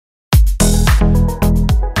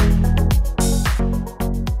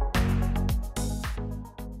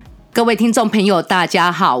各位听众朋友大家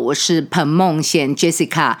好，我是彭梦贤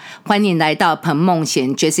Jessica， 欢迎来到彭梦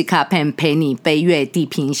贤 Jessica Pen 陪你飞越地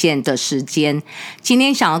平线的时间。今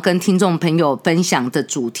天想要跟听众朋友分享的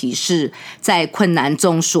主题是，在困难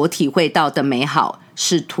中所体会到的美好，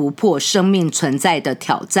是突破生命存在的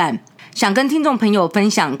挑战。想跟听众朋友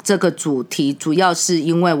分享这个主题，主要是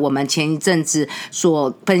因为我们前一阵子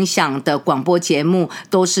所分享的广播节目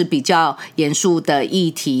都是比较严肃的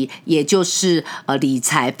议题，也就是理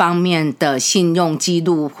财方面的信用记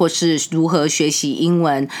录，或是如何学习英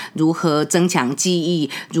文，如何增强记忆，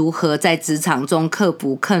如何在职场中克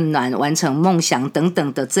服困难，完成梦想等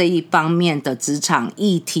等的这一方面的职场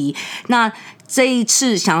议题。那这一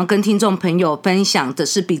次想要跟听众朋友分享的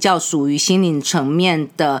是比较属于心灵层面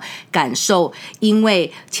的感受，因为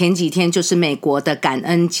前几天就是美国的感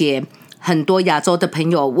恩节，很多亚洲的朋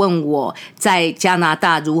友问我在加拿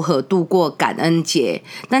大如何度过感恩节，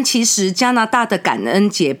但其实加拿大的感恩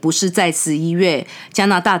节不是在11月，加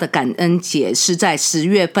拿大的感恩节是在10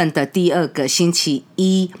月份的第二个星期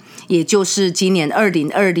一，也就是今年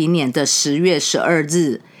2020年的10月12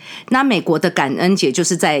日。那美国的感恩节就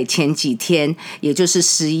是在前几天，也就是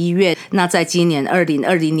11月，那在今年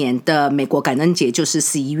2020年的美国感恩节就是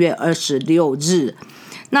11月26日。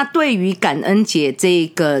那对于感恩节这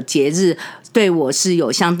个节日，对我是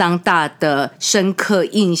有相当大的深刻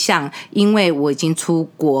印象，因为我已经出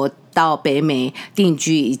国到北美定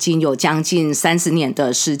居已经有将近30年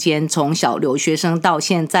的时间，从小留学生到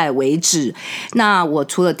现在为止。那我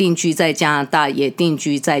除了定居在加拿大，也定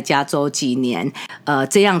居在加州几年。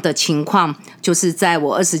这样的情况就是在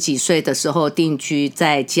我20几岁的时候定居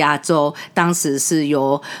在加州，当时是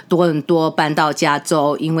由多伦多搬到加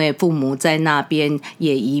州，因为父母在那边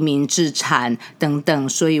也移民置产等等，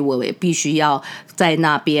所以我也必须要在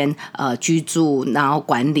那边居住，然后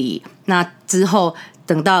管理。那之后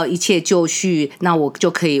等到一切就绪，那我就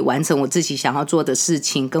可以完成我自己想要做的事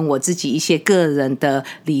情，跟我自己一些个人的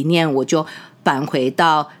理念，我就返回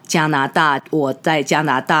到加拿大，我在加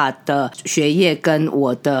拿大的学业跟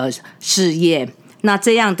我的事业。那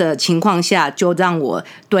这样的情况下，就让我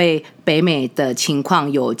对北美的情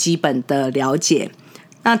况有基本的了解。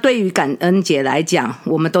那对于感恩节来讲，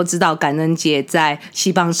我们都知道感恩节在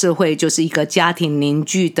西方社会就是一个家庭凝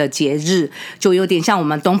聚的节日，就有点像我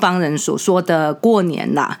们东方人所说的过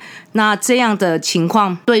年啦。那这样的情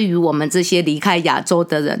况对于我们这些离开亚洲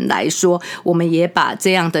的人来说，我们也把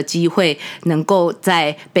这样的机会能够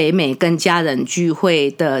在北美跟家人聚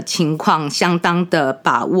会的情况相当的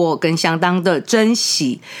把握跟相当的珍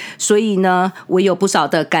惜。所以呢，我有不少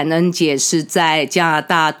的感恩节是在加拿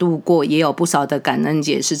大度过，也有不少的感恩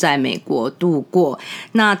节是在美国度过。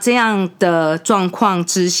那这样的状况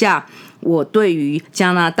之下，我对于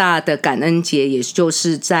加拿大的感恩节，也就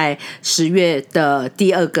是在10月的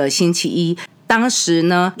第二个星期一，当时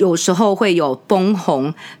呢，有时候会有枫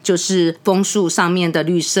红，就是枫树上面的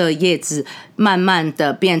绿色叶子慢慢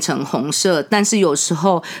的变成红色，但是有时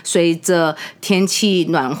候随着天气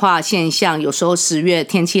暖化现象，有时候10月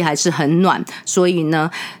天气还是很暖，所以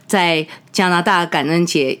呢，在加拿大感恩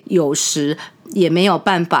节有时也没有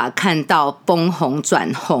办法看到枫红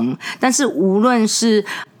转红，但是无论是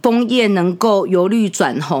枫叶能够由绿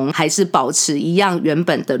转红，还是保持一样原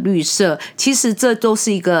本的绿色，其实这都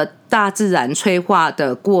是一个大自然催化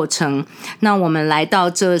的过程。那我们来到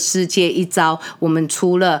这世界一遭，我们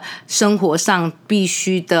除了生活上必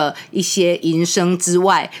须的一些营生之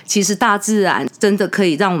外，其实大自然真的可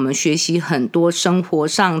以让我们学习很多生活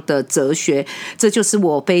上的哲学，这就是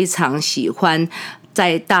我非常喜欢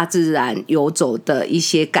在大自然游走的一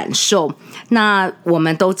些感受。那我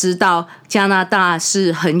们都知道加拿大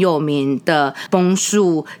是很有名的枫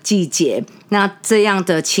树季节，那这样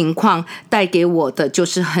的情况带给我的就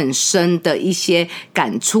是很深的一些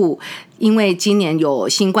感触，因为今年有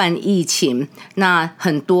新冠疫情，那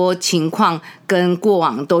很多情况跟过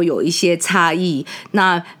往都有一些差异。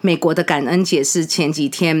那美国的感恩节是前几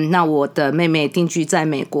天，那我的妹妹定居在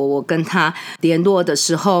美国，我跟她联络的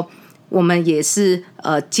时候，我们也是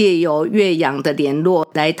借由越洋的联络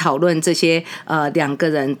来讨论这些两个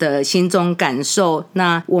人的心中感受。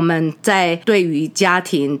那我们在对于家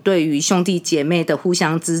庭、对于兄弟姐妹的互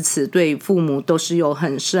相支持，对于父母都是有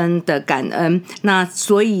很深的感恩。那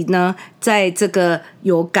所以呢，在这个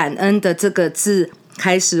有感恩的这个字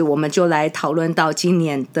开始，我们就来讨论到今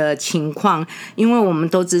年的情况。因为我们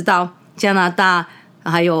都知道加拿大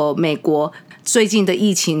还有美国最近的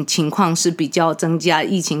疫情情况是比较增加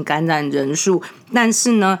疫情感染人数，但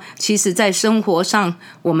是呢，其实在生活上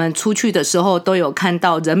我们出去的时候都有看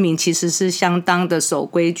到人民其实是相当的守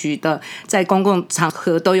规矩的，在公共场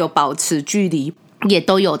合都有保持距离。也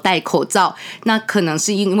都有戴口罩，那可能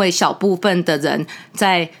是因为小部分的人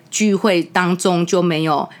在聚会当中就没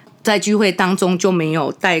有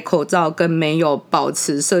戴口罩，跟没有保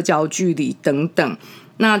持社交距离等等。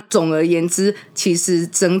那总而言之，其实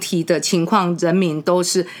整体的情况，人民都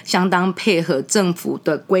是相当配合政府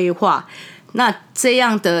的规划。那这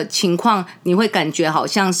样的情况，你会感觉好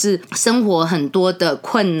像是生活很多的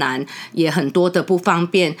困难，也很多的不方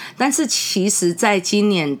便。但是其实在今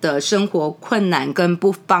年的生活困难跟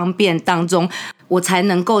不方便当中，我才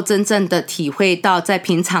能够真正的体会到，在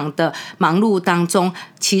平常的忙碌当中，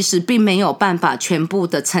其实并没有办法全部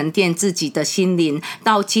的沉淀自己的心灵。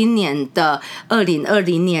到今年的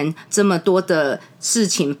2020年，这么多的事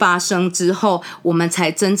情发生之后，我们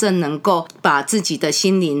才真正能够把自己的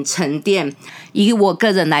心灵沉淀。以我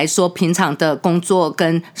个人来说，平常的工作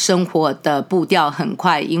跟生活的步调很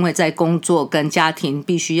快，因为在工作跟家庭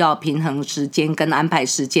必须要平衡时间跟安排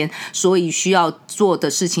时间，所以需要做的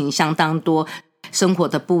事情相当多，生活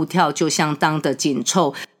的步调就相当的紧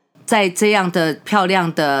凑。在这样的漂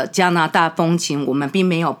亮的加拿大风景，我们并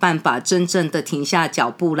没有办法真正的停下脚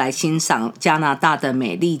步来欣赏加拿大的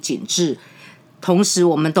美丽景致。同时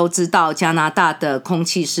我们都知道加拿大的空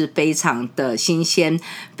气是非常的新鲜，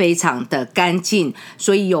非常的干净，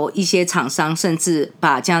所以有一些厂商甚至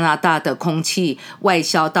把加拿大的空气外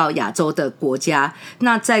销到亚洲的国家。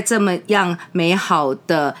那在这么样美好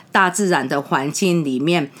的大自然的环境里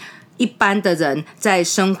面，一般的人在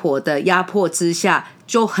生活的压迫之下，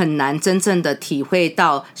就很难真正的体会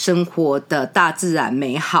到生活的大自然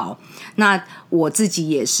美好。那我自己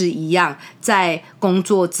也是一样，在工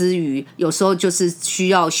作之余，有时候就是需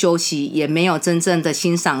要休息，也没有真正的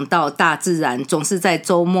欣赏到大自然，总是在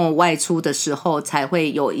周末外出的时候才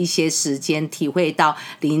会有一些时间体会到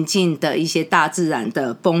邻近的一些大自然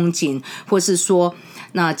的风景，或是说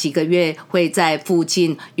那几个月会在附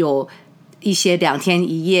近有一些2天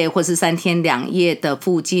1夜或是3天2夜的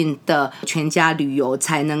附近的全家旅游，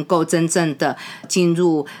才能够真正的进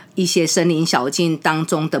入一些森林小径当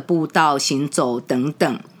中的步道行走等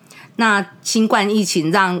等。那新冠疫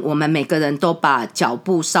情让我们每个人都把脚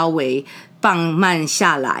步稍微放慢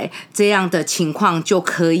下来，这样的情况就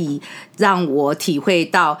可以让我体会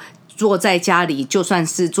到，坐在家里，就算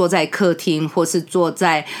是坐在客厅或是坐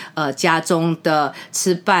在家中的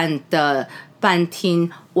吃饭的饭厅，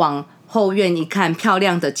往后院一看，漂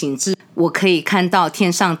亮的景致，我可以看到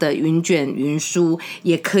天上的云卷云舒，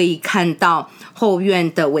也可以看到后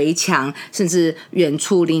院的围墙，甚至远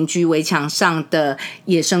处邻居围墙上的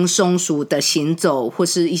野生松鼠的行走，或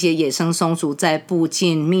是一些野生松鼠在附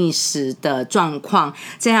近觅食的状况。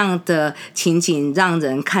这样的情景让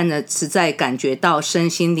人看了实在感觉到身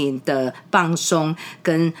心灵的放松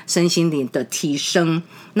跟身心灵的提升。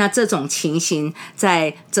那这种情形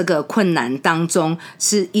在这个困难当中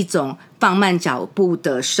是一种放慢脚步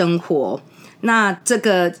的生活。那这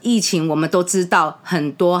个疫情我们都知道很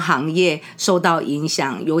多行业受到影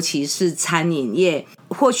响，尤其是餐饮业。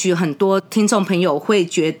或许很多听众朋友会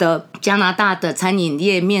觉得加拿大的餐饮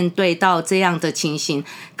业面对到这样的情形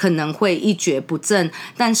可能会一蹶不振，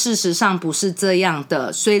但事实上不是这样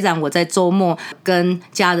的。虽然我在周末跟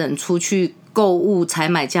家人出去购物采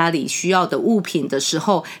买家里需要的物品的时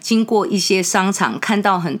候，经过一些商场，看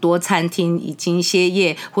到很多餐厅已经歇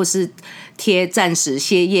业，或是贴暂时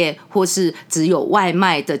歇业，或是只有外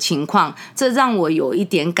卖的情况，这让我有一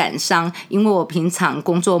点感伤。因为我平常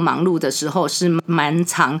工作忙碌的时候是蛮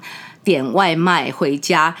常点外卖回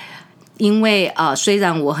家，因为虽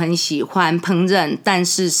然我很喜欢烹饪，但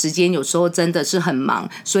是时间有时候真的是很忙，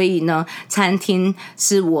所以呢，餐厅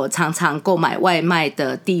是我常常购买外卖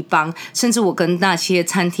的地方。甚至我跟那些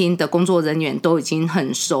餐厅的工作人员都已经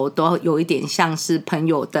很熟，都有一点像是朋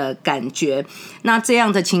友的感觉。那这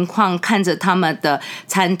样的情况，看着他们的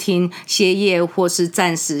餐厅歇业或是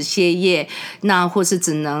暂时歇业，那或是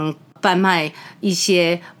只能贩卖一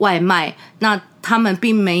些外卖，那他们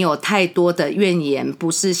并没有太多的怨言，不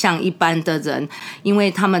是像一般的人，因为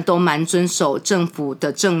他们都蛮遵守政府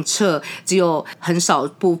的政策，只有很少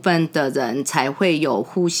部分的人才会有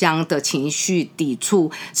互相的情绪抵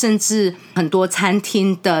触。甚至很多餐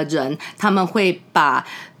厅的人，他们会把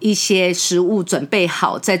一些食物准备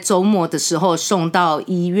好，在周末的时候送到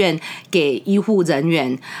医院给医护人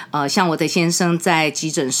员。像我的先生在急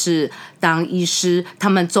诊室当医师，他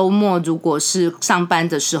们周末如果是上班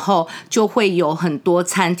的时候，就会有很多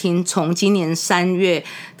餐厅，从今年3月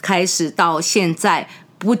开始到现在，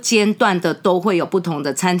不间断的都会有不同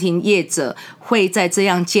的餐厅业者会在这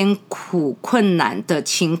样艰苦困难的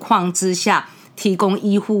情况之下，提供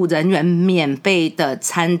医护人员免费的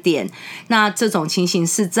餐点。那这种情形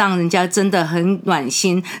是让人家真的很暖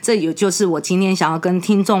心，这也就是我今天想要跟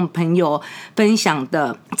听众朋友分享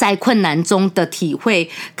的，在困难中的体会，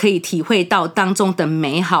可以体会到当中的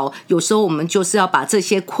美好。有时候我们就是要把这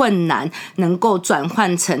些困难能够转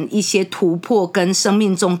换成一些突破跟生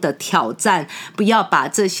命中的挑战，不要把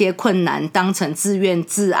这些困难当成自怨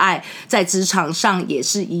自艾。在职场上也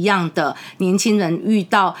是一样的，年轻人遇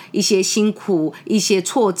到一些辛苦、一些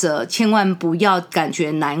挫折，千万不要感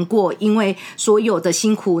觉难过，因为所有的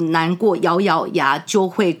辛苦难过咬咬牙就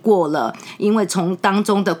会过了。因为从当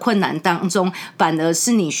中的困难当中，反而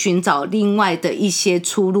是你寻找另外的一些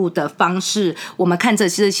出路的方式。我们看着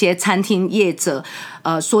这些餐厅业者，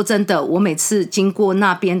说真的，我每次经过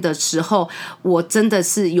那边的时候，我真的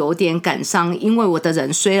是有点感伤，因为我的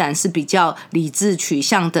人虽然是比较理智取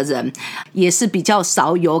向的人，也是比较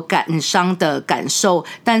少有感伤的感受，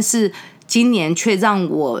但是今年却让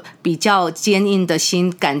我比较坚硬的心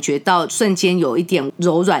感觉到瞬间有一点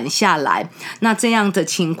柔软下来。那这样的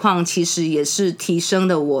情况其实也是提升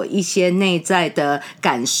了我一些内在的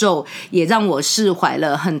感受，也让我释怀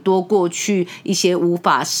了很多过去一些无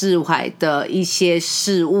法释怀的一些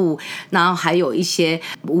事物，然后还有一些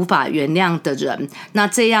无法原谅的人。那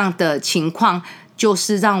这样的情况就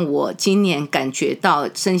是让我今年感觉到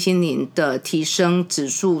身心灵的提升指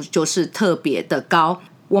数就是特别的高。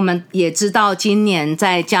我们也知道今年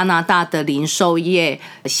在加拿大的零售业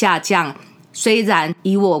下降，虽然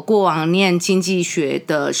以我过往念经济学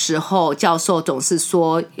的时候，教授总是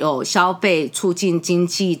说有消费促进经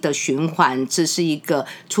济的循环，这是一个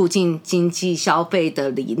促进经济消费的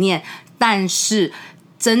理念，但是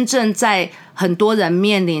真正在很多人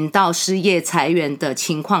面临到失业裁员的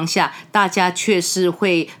情况下，大家却是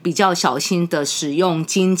会比较小心的使用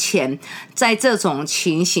金钱。在这种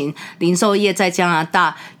情形，零售业在加拿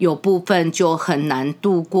大有部分就很难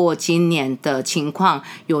度过今年的情况，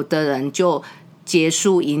有的人就结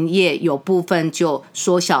束营业，有部分就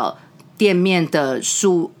缩小店面的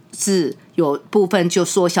数字，有部分就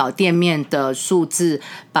缩小店面的数字，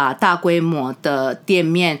把大规模的店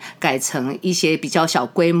面改成一些比较小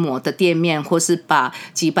规模的店面，或是把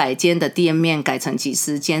几百间的店面改成几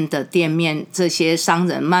十间的店面。这些商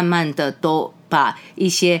人慢慢的都把一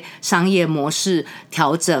些商业模式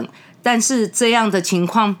调整，但是这样的情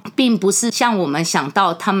况并不是像我们想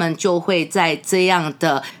到他们就会在这样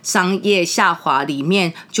的商业下滑里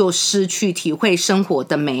面就失去体会生活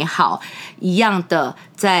的美好一样的。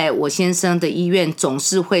在我先生的医院总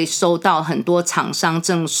是会收到很多厂商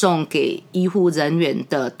赠送给医护人员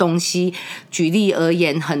的东西，举例而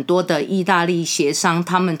言，很多的意大利鞋商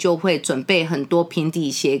他们就会准备很多平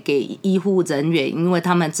底鞋给医护人员，因为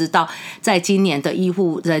他们知道在今年的医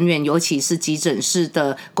护人员，尤其是急诊室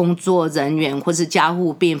的工作人员或是加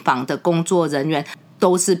护病房的工作人员，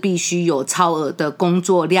都是必须有超额的工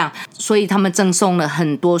作量，所以他们赠送了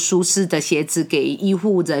很多舒适的鞋子给医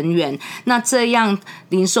护人员。那这样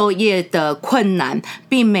零售业的困难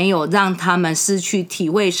并没有让他们失去体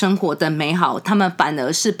味生活的美好，他们反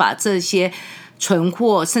而是把这些存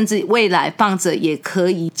货，甚至未来放着也可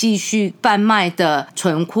以继续贩卖的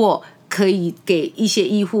存货，可以给一些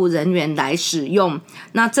医护人员来使用。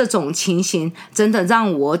那这种情形真的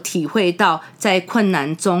让我体会到在困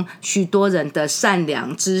难中许多人的善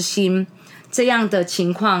良之心。这样的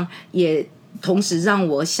情况也同时让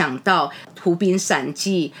我想到湖滨散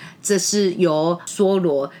记，这是由梭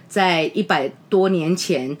罗在100多年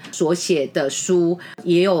前所写的书，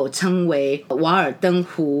也有称为瓦尔登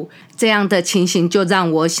湖。这样的情形就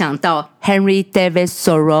让我想到 Henry David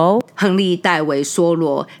Thoreau 亨利戴维梭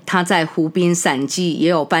罗，他在湖滨散记也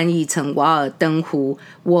有翻译成瓦尔登湖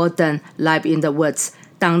Walden Life in the Woods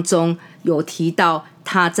当中有提到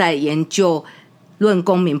他在研究论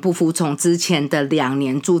公民不服从之前的2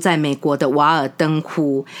年住在美国的瓦尔登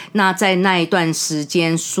湖。那在那一段时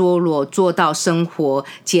间，梭罗做到生活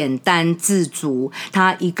简单自足，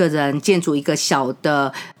他一个人建筑一个小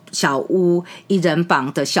的小屋，1人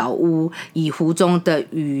房的小屋，以湖中的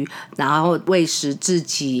鱼然后喂食自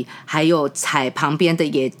己，还有采旁边的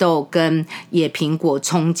野豆跟野苹果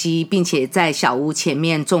充饥，并且在小屋前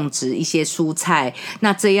面种植一些蔬菜。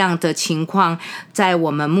那这样的情况在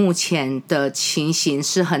我们目前的情形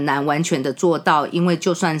是很难完全的做到，因为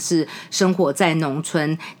就算是生活在农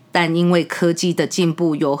村，但因为科技的进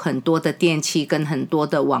步，有很多的电器跟很多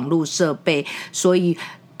的网络设备，所以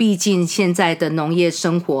毕竟现在的农业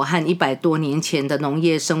生活和100多年前的农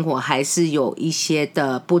业生活还是有一些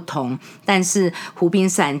的不同，但是湖滨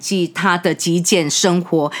散记它的极简生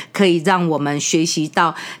活可以让我们学习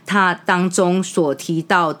到它当中所提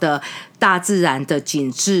到的大自然的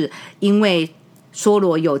景致。因为梭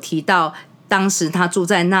罗有提到当时他住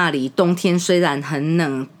在那里，冬天虽然很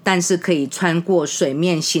冷，但是可以穿过水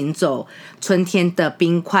面行走，春天的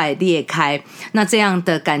冰块裂开，那这样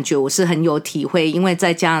的感觉我是很有体会，因为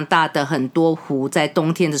在加拿大的很多湖在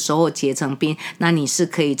冬天的时候结成冰，那你是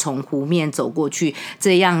可以从湖面走过去，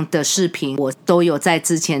这样的视频我都有在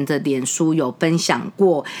之前的脸书有分享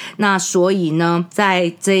过。那所以呢，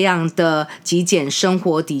在这样的极简生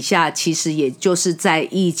活底下，其实也就是在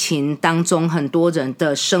疫情当中很多人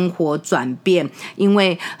的生活转变，因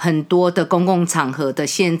为很多的公共场合的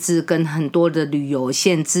限制跟很多的旅游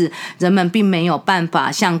限制，人们并没有办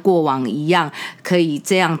法像过往一样可以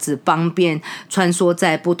这样子方便穿梭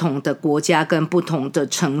在不同的国家跟不同的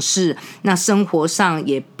城市，那生活上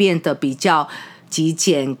也变得比较极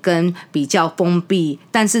简跟比较封闭，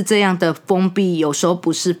但是这样的封闭有时候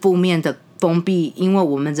不是负面的封闭，因为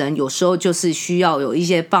我们人有时候就是需要有一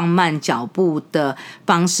些放慢脚步的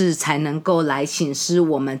方式，才能够来省思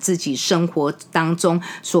我们自己生活当中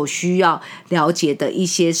所需要了解的一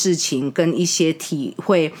些事情跟一些体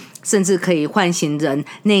会，甚至可以唤醒人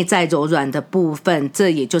内在柔软的部分，这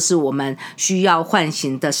也就是我们需要唤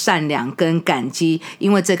醒的善良跟感激。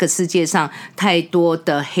因为这个世界上太多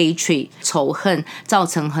的 hatred 仇恨，造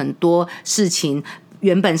成很多事情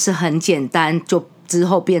原本是很简单，就之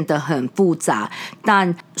后变得很复杂。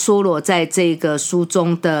但梭罗在这个书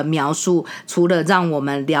中的描述，除了让我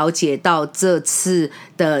们了解到这次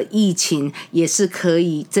的疫情也是可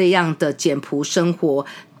以这样的简朴生活，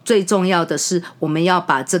最重要的是我们要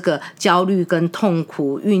把这个焦虑跟痛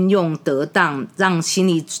苦运用得当，让心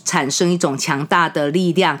里产生一种强大的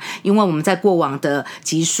力量。因为我们在过往的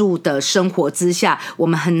急速的生活之下，我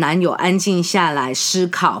们很难有安静下来思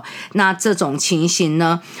考。那这种情形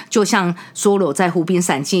呢，就像梭罗在《湖滨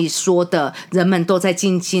散记》说的，人们都在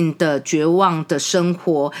静静的绝望的生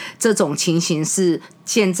活，这种情形是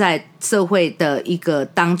现在社会的一个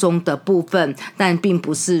当中的部分，但并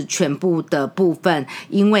不是全部的部分。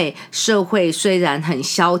因为社会虽然很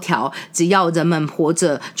萧条，只要人们活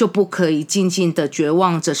着，就不可以静静的绝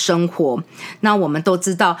望着生活。那我们都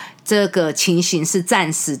知道这个情形是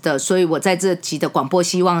暂时的，所以我在这集的广播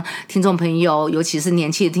希望听众朋友，尤其是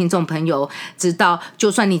年轻的听众朋友知道，就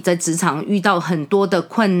算你在职场遇到很多的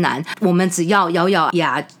困难，我们只要咬咬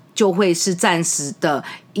牙就会是暂时的。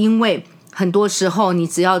因为很多时候你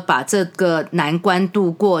只要把这个难关度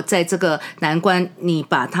过，在这个难关你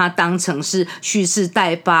把它当成是蓄势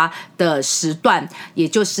待发的时段，也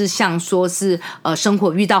就是像说是生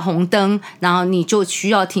活遇到红灯，然后你就需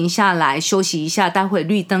要停下来休息一下，待会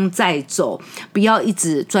绿灯再走，不要一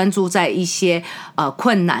直专注在一些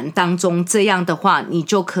困难当中，这样的话你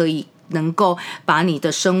就可以能够把你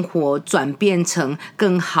的生活转变成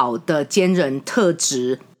更好的坚韧特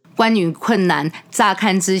质。关于困难，乍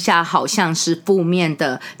看之下好像是负面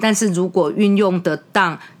的，但是如果运用得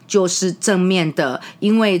当就是正面的。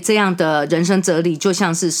因为这样的人生哲理就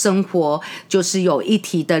像是生活就是有一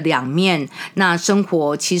体的两面，那生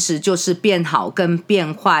活其实就是变好跟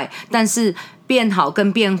变坏，但是变好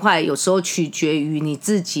跟变坏有时候取决于你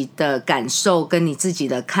自己的感受跟你自己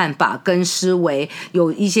的看法跟思维。有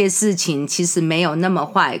一些事情其实没有那么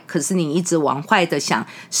坏，可是你一直往坏的想，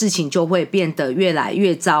事情就会变得越来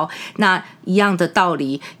越糟。那一样的道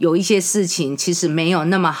理，有一些事情其实没有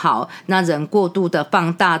那么好，那人过度的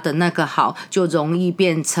放大的那个好，就容易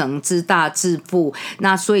变成自大自负。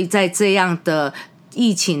那所以在这样的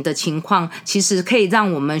疫情的情况，其实可以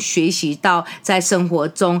让我们学习到在生活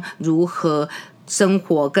中如何生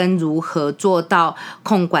活跟如何做到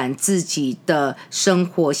控管自己的生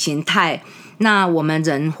活形态。那我们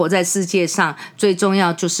人活在世界上，最重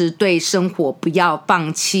要就是对生活不要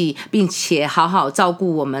放弃，并且好好照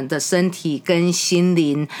顾我们的身体跟心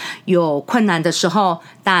灵。有困难的时候，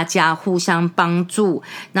大家互相帮助。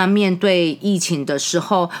那面对疫情的时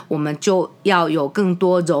候，我们就要有更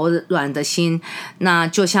多柔软的心。那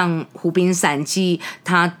就像《湖滨散记》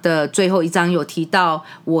它的最后一章有提到，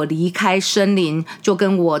我离开森林，就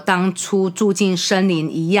跟我当初住进森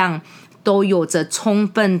林一样，都有着充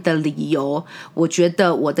分的理由。我觉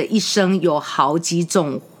得我的一生有好几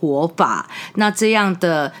种活法。那这样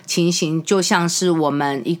的情形就像是我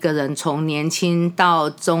们一个人从年轻到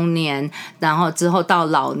中年，然后之后到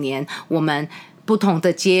老年，我们不同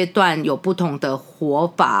的阶段有不同的活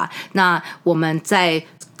法。那我们在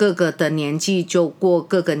各个的年纪就过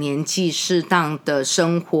各个年纪适当的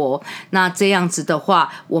生活。那这样子的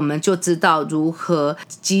话，我们就知道如何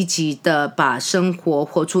积极的把生活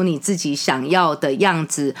活出你自己想要的样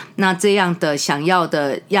子。那这样的想要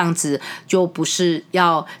的样子，就不是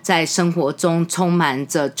要在生活中充满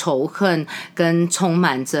着仇恨跟充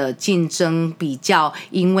满着竞争比较，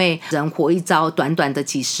因为人活一遭，短短的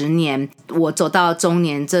几十年。我走到中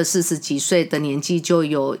年这40几岁的年纪，就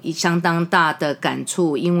有相当大的感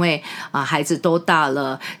触，因为孩子都大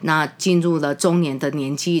了，那进入了中年的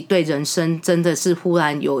年纪，对人生真的是忽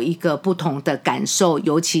然有一个不同的感受。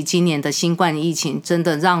尤其今年的新冠疫情，真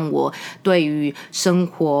的让我对于生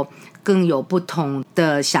活更有不同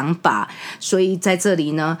的想法。所以在这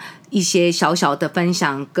里呢，一些小小的分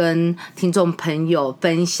享跟听众朋友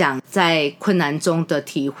分享在困难中的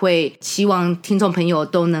体会，希望听众朋友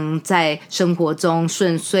都能在生活中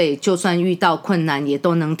顺遂，就算遇到困难也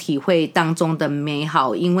都能体会当中的美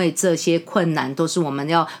好，因为这些困难都是我们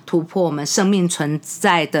要突破我们生命存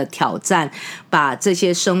在的挑战，把这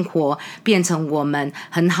些生活变成我们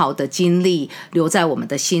很好的经历，留在我们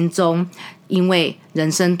的心中。因为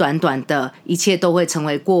人生短短的，一切都会成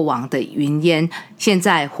为过往的云烟，现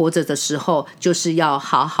在活着的时候就是要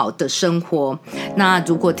好好的生活。那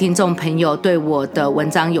如果听众朋友对我的文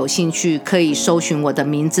章有兴趣，可以搜寻我的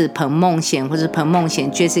名字彭梦贤，或是彭梦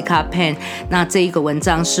贤 Jessica Pan。 那这一个文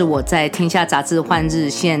章是我在天下杂志换日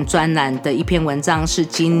线专栏的一篇文章，是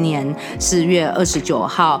今年4月29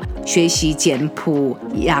号学习简朴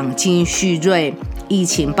养精蓄锐，疫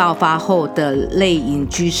情爆发后的类隐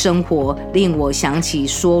居生活，令我想起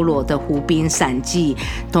梭罗的《湖滨散记》，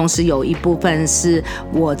同时有一部分是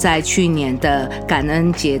我在去年的感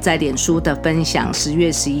恩节在脸书的分享，10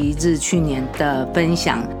月11日去年的分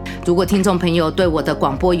享。如果听众朋友对我的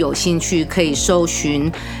广播有兴趣，可以搜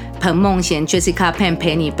寻彭梦贤 Jessica Pan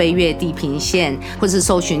陪你飞越地平线，或是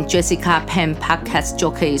搜寻 Jessica Pan Podcast 就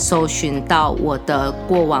可以搜寻到我的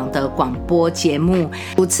过往的广播节目。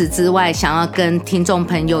除此之外，想要跟听众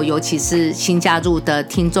朋友，尤其是新加入的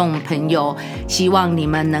听众朋友，希望你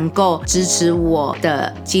们能够支持我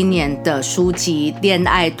的今年的书籍《恋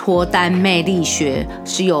爱脱单魅力学》，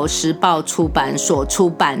是由时报出版所出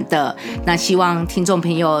版的。那希望听众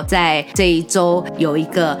朋友在这一周有一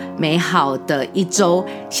个美好的一周，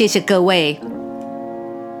谢谢各位。